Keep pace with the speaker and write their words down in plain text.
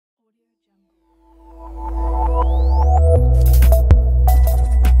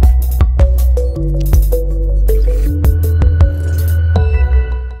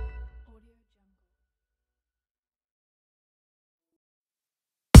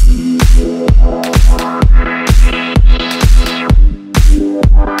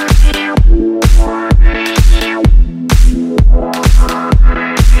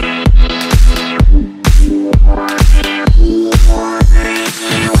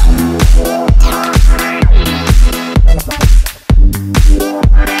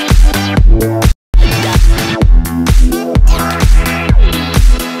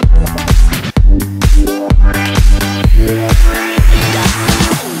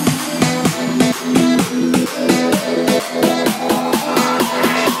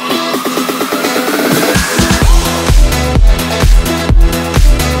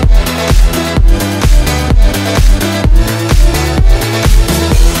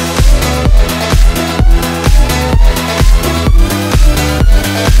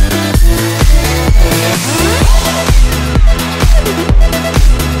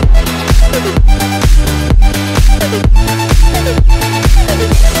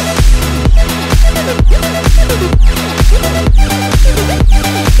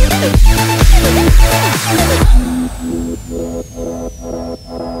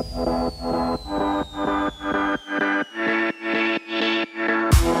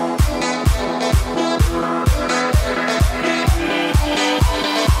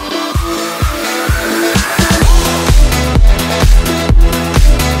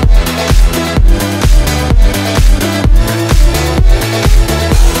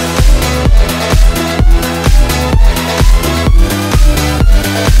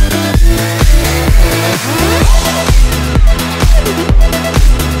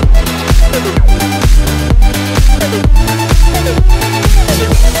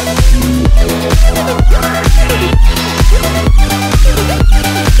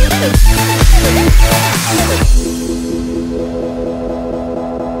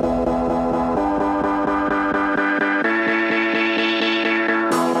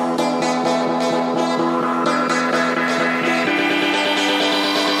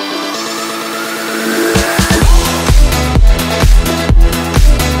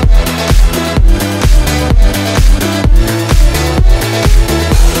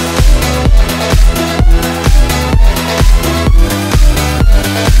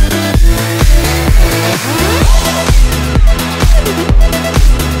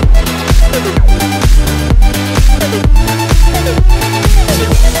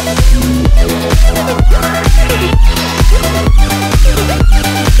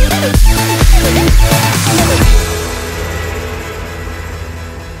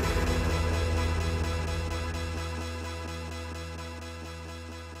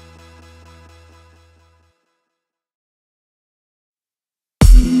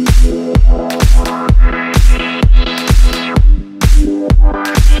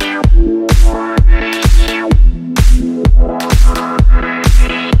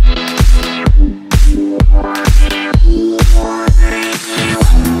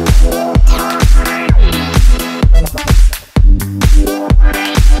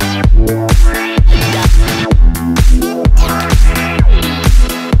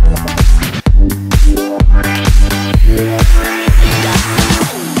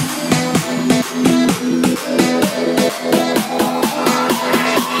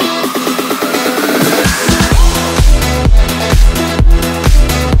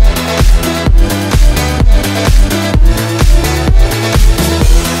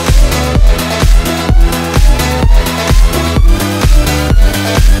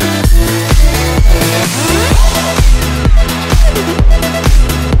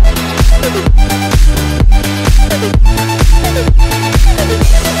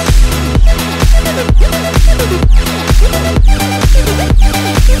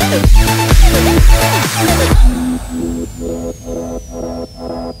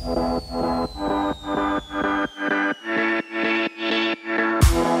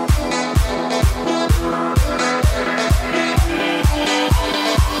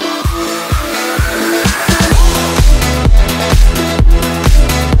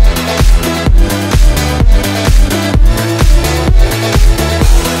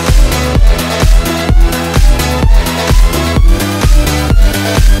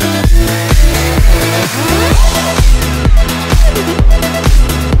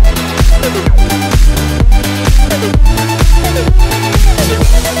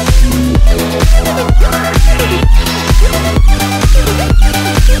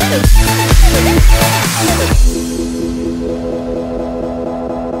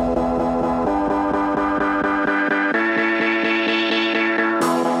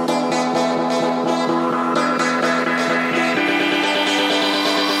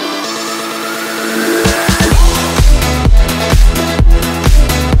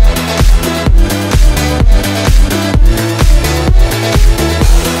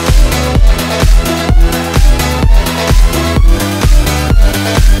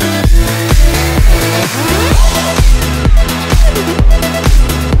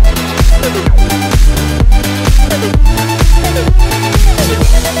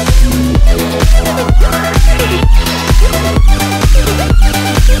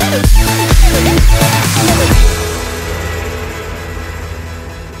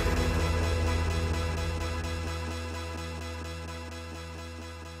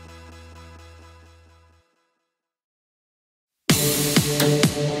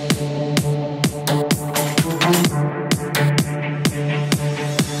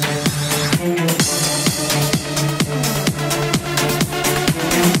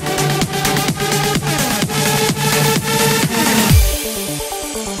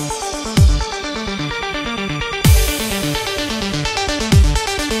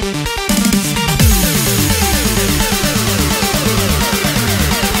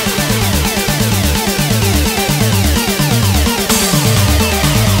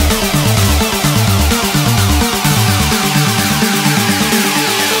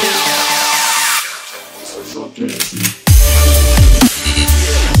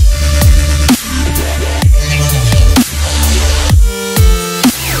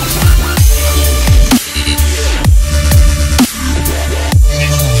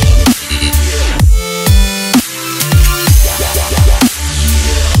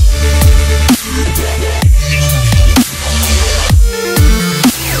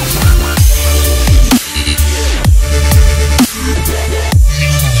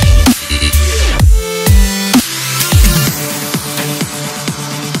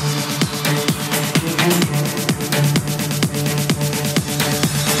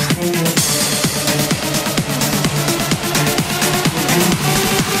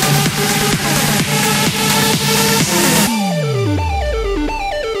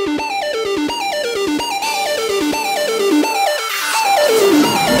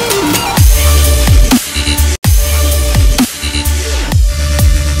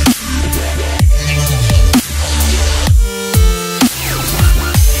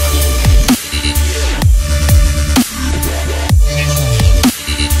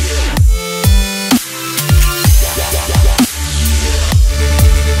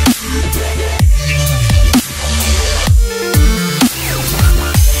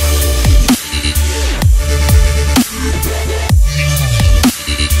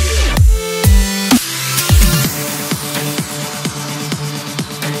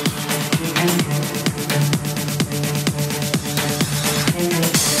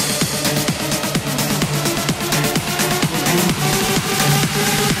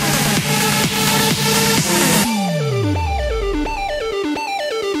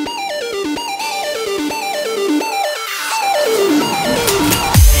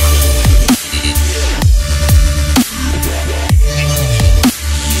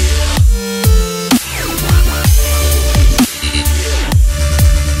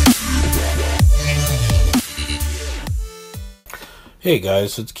Hey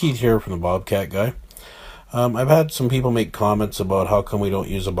guys, it's Keith here from the Bobcat guy. I've had some people make comments about how come we don't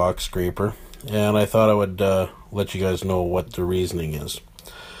use a box scraper, and I thought I would let you guys know what the reasoning is.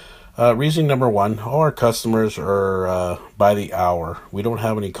 Reasoning number one, all our customers are by the hour. We don't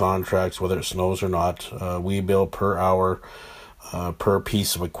have any contracts, whether it snows or not. We bill per hour, per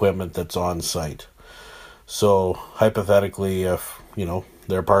piece of equipment that's on site. So hypothetically, if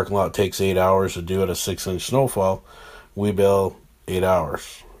their parking lot takes 8 hours to do at a 6-inch snowfall, we bill 8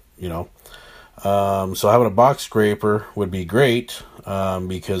 hours. So having a box scraper would be great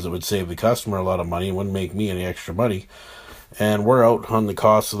because it would save the customer a lot of money. It wouldn't make me any extra money, and we're out on the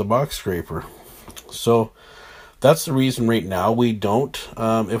cost of the box scraper. So that's the reason right now we don't.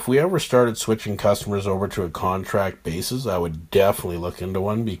 If we ever started switching customers over to a contract basis, I would definitely look into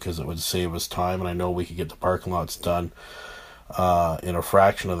one because it would save us time, and I know we could get the parking lots done in a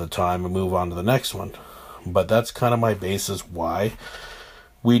fraction of the time and move on to the next one. But that's kind of my basis why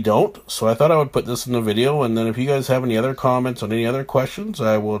we don't. So I thought I would put this in the video, and then if you guys have any other comments on any other questions,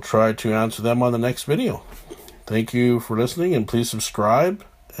 I will try to answer them on the next video. Thank you for listening, and please subscribe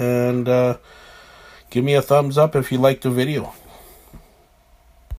and give me a thumbs up if you liked the video.